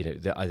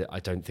I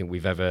don't think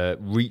we've ever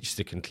reached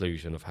the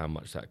conclusion of how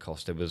much that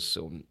cost. There was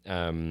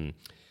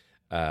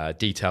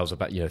details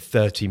about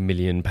 £30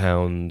 million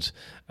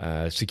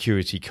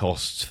security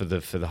costs for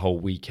the whole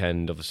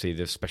weekend. Obviously,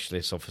 the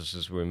specialist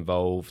officers were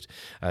involved,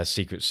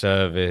 Secret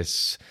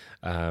Service,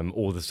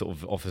 all the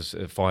sort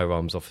of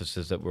firearms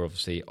officers that were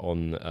obviously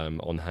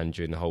on hand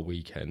during the whole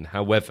weekend.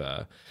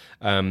 However,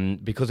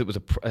 because it was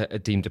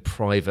deemed a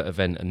private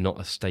event and not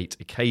a state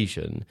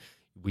occasion,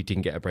 we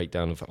didn't get a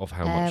breakdown of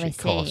how much it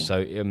cost.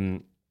 So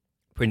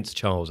Prince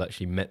Charles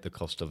actually met the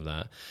cost of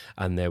that,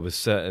 and there was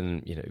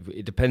certain,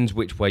 it depends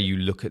which way you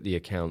look at the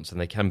accounts, and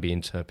they can be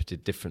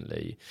interpreted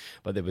differently,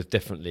 but there was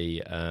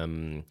definitely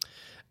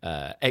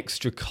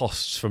extra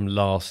costs from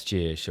last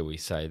year, shall we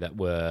say, that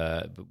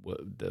were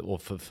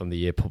from the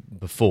year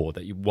before,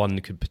 that one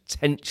could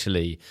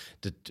potentially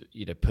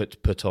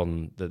put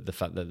on the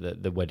fact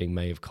that the wedding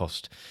may have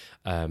cost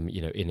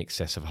in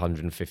excess of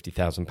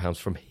 £150,000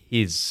 from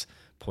his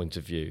point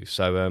of view.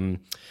 So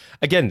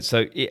again,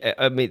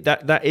 I mean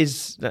that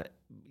is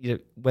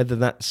whether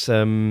that's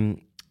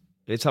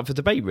it's up for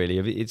debate really.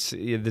 It's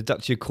the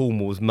Duchy of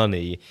Cornwall's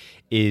money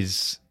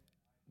is,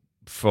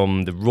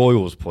 from the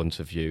royals' point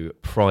of view,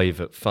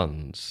 private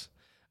funds,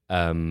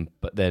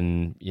 but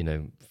then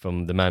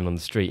from the man on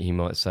the street, he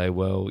might say,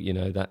 well,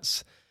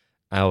 that's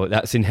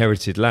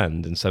inherited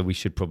land, and so we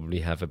should probably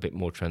have a bit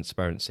more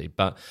transparency.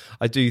 But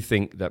I do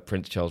think that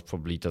Prince Charles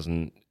probably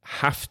doesn't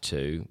have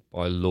to,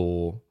 by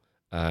law,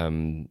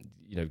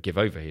 give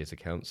over his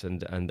accounts,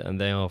 and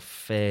they are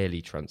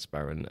fairly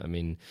transparent. I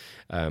mean,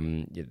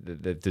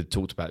 they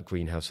talked about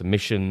greenhouse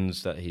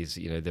emissions that he's,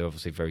 they're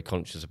obviously very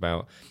conscious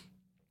about.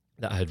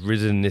 That had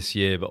risen this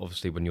year, but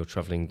obviously when you're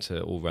travelling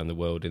to all around the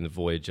world in the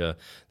Voyager,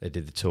 they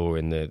did the tour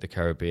in the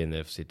Caribbean, they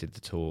obviously did the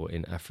tour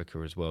in Africa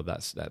as well.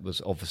 That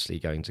was obviously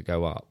going to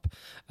go up.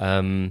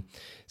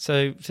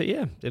 So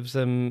yeah, it was.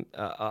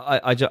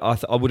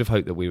 I would have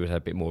hoped that we would have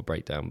a bit more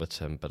breakdown, but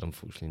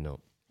unfortunately not.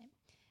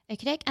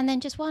 Okay, and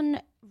then just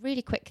one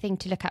really quick thing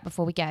to look at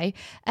before we go.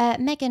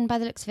 Meghan, by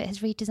the looks of it, has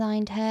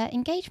redesigned her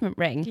engagement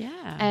ring.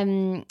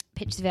 Yeah.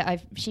 Pictures of it,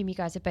 I assume you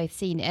guys have both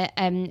seen it.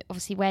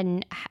 Obviously,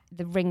 when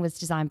the ring was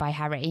designed by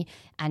Harry,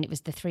 and it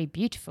was the 3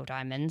 beautiful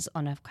diamonds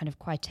on a kind of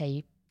quite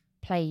a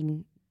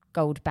plain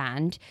gold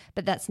band,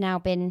 but that's now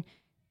been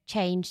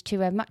changed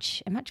to a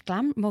much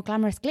more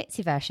glamorous,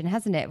 glitzy version,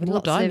 hasn't it? With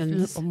more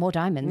diamonds. More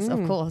diamonds,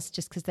 of course,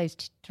 just because those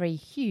 3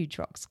 huge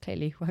rocks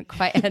clearly weren't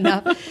quite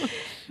enough.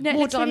 No,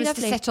 More diamonds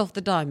to set off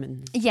the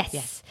diamonds.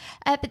 Yes.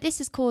 But this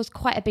has caused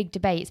quite a big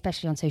debate,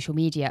 especially on social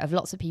media, of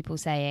lots of people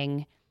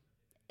saying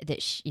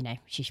that she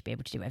should be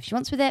able to do whatever she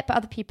wants with it, but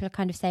other people are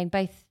kind of saying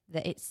both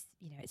that it's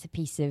a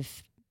piece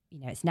of,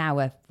 it's now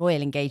a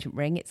royal engagement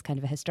ring, it's kind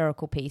of a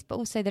historical piece, but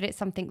also that it's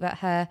something that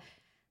her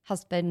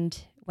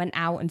husband went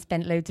out and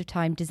spent loads of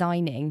time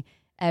designing,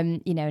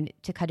 and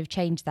to kind of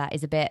change that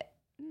is a bit.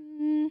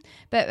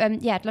 But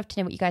I'd love to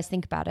know what you guys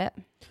think about it.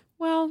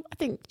 Well, I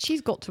think she's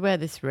got to wear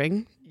this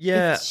ring.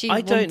 Yeah,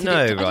 I don't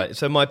know, right? I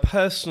So my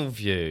personal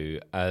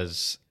view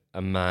as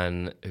a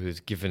man who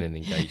is given an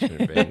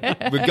engagement ring,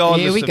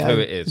 regardless of who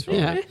it is,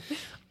 right? Yeah.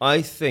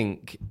 I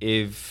think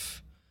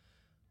if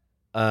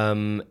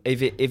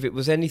it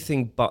was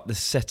anything but the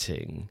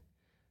setting,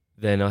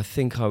 then I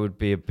think I would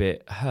be a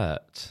bit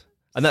hurt.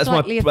 And that's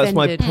Slightly my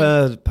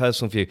offended.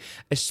 personal view,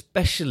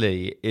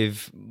 especially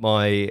if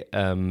my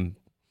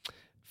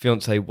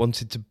fiance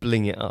wanted to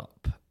bling it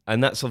up.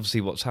 And that's obviously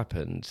what's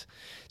happened.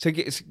 So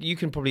you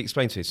can probably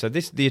explain to me. So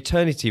the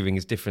eternity ring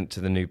is different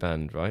to the new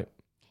band, right?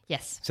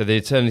 Yes. So the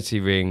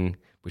eternity ring,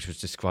 which was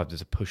described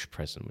as a push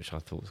present, which I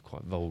thought was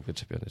quite vulgar,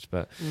 to be honest.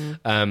 But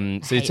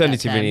so the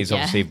eternity ring is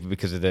obviously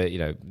because of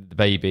the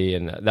baby,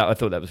 and that I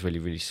thought that was really,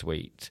 really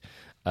sweet.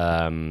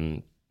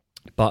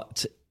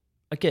 But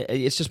again,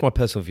 it's just my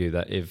personal view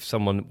that if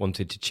someone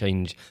wanted to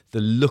change the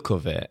look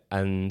of it,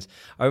 and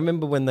I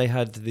remember when they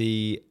had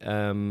the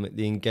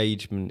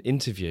engagement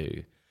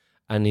interview,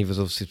 and he was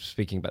obviously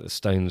speaking about the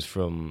stones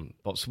from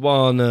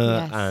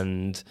Botswana, Yes.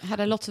 and It had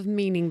a lot of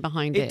meaning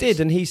behind it. it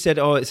did. And he said,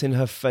 "Oh, it's in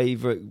her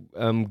favourite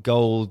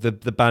gold. The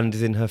band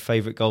is in her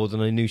favourite gold,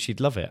 and I knew she'd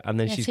love it." And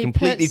then she's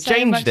completely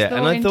changed it,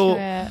 and I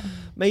thought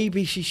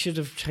maybe she should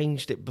have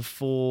changed it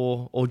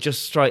before or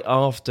just straight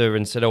after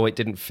and said, "Oh, it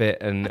didn't fit."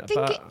 And I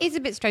think it is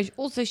a bit strange.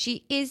 Also,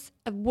 she is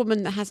a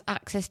woman that has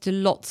access to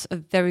lots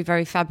of very,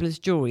 very fabulous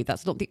jewellery.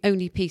 That's not the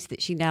only piece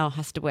that she now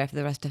has to wear for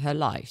the rest of her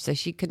life. So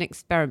she can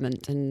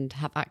experiment and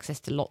have access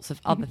to lots of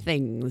other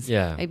things.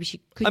 Yeah. Maybe she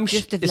could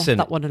just have left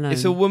that one alone.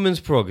 It's a woman's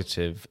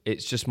prerogative.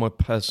 It's just my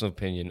personal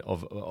opinion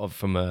of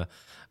from a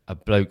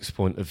bloke's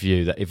point of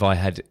view, that if I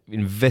had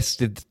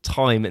invested the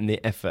time and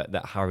the effort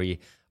that Harry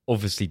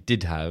obviously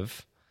did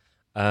have,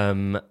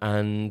 And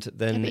Yeah,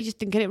 then but he just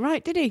didn't get it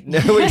right, did he? no,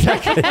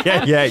 exactly.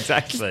 Yeah,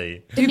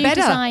 exactly. The new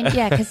better. design,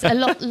 yeah, because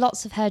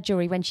lots of her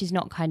jewelry, when she's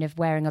not kind of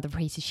wearing other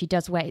pieces, she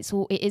does wear. It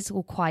is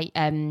all quite.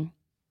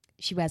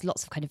 She wears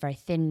lots of kind of very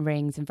thin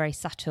rings and very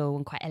subtle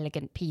and quite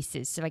elegant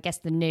pieces. So I guess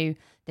the new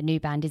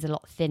band is a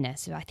lot thinner.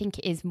 So I think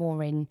it is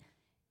more in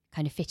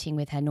kind of fitting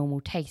with her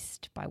normal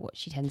taste by what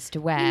she tends to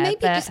wear. Maybe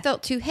it just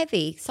felt too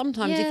heavy.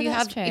 Sometimes Yeah, if you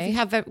that's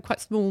have true. quite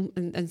small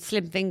and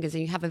slim fingers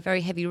and you have a very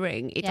heavy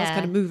ring, it does Yeah.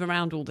 kind of move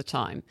around all the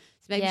time.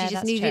 So maybe Yeah, she just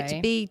that's needed it true.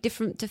 to be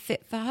different to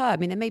fit for her. I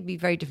mean, there may be a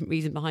very different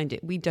reason behind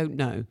it. We don't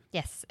know.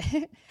 Yes.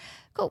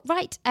 Cool.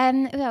 Right.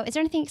 Well, is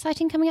there anything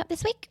exciting coming up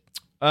this week?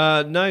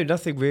 No,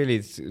 nothing really.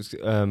 It's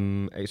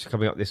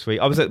coming up this week.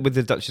 I was with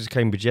the Duchess of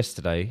Cambridge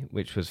yesterday,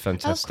 which was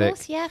fantastic. Oh, of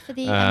course, yeah, for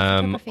the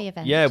photography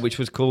event. Yeah, which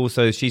was cool.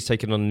 So she's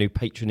taken on a new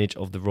patronage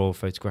of the Royal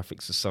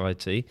Photographic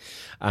Society,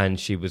 and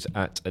she was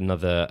at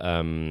another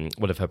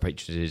one of her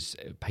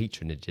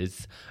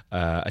patronages,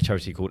 a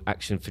charity called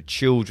Action for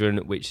Children,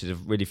 which is a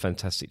really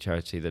fantastic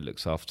charity that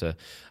looks after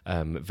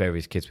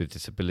various kids with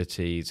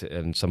disabilities,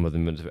 and some of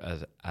them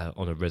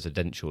on a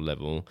residential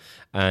level.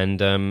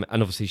 And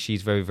obviously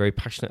she's very, very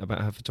passionate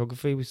about her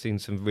photography. We've seen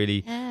some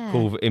really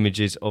cool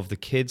images of the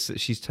kids that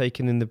she's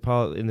taken in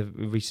the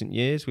recent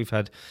years. We've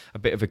had a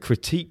bit of a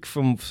critique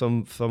from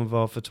some of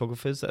our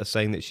photographers that are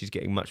saying that she's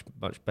getting much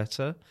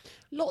better.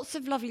 Lots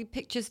of lovely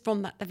pictures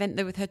from that event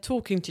though with her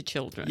talking to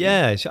children.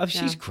 Yeah,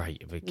 she's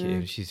great.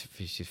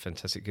 She's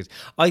fantastic. 'Cause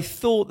I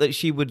thought that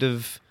she would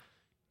have.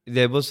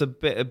 There was a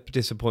bit of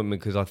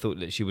disappointment because I thought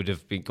that she would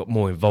have got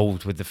more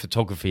involved with the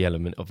photography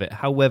element of it.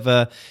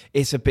 However,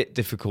 it's a bit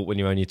difficult when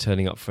you're only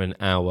turning up for an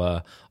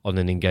hour on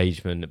an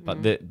engagement.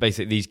 But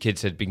basically, these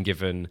kids had been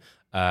given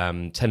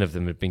 10 of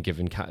them had been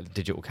given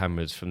digital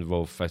cameras from the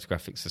Royal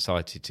Photographic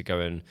Society to go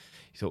and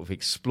sort of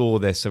explore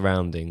their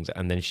surroundings,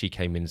 and then she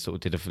came in and sort of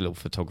did a little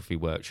photography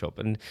workshop,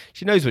 and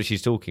she knows what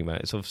she's talking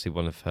about. It's obviously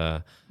one of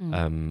her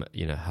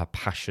her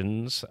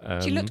passions.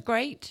 She looked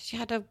great. She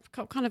had a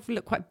kind of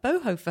look quite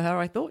boho for her,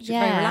 I thought. She was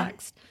Yeah. very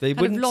relaxed. They kind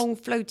of wouldn't- long,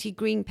 floaty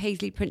green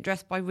paisley print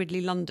dress by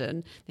Ridley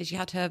London. Then she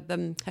had her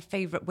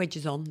favourite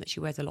wedges on that she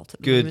wears a lot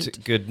at the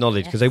moment. Good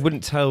knowledge, because Yes. they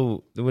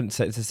wouldn't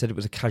say, they said it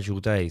was a casual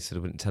day, so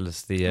they wouldn't tell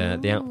us the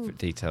outfit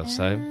details.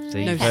 So No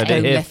you've heard it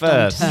stone here left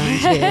first,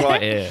 unturned.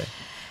 right here.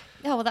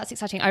 Oh, well, that's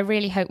exciting. I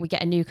really hope we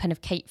get a new kind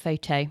of Kate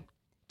photo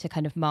to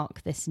kind of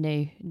mark this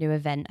new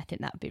event. I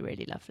think that would be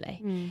really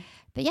lovely.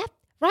 But yeah,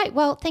 right.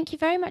 Well, thank you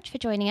very much for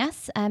joining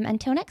us.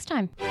 Until next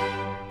time.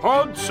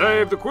 Pod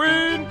save the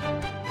Queen!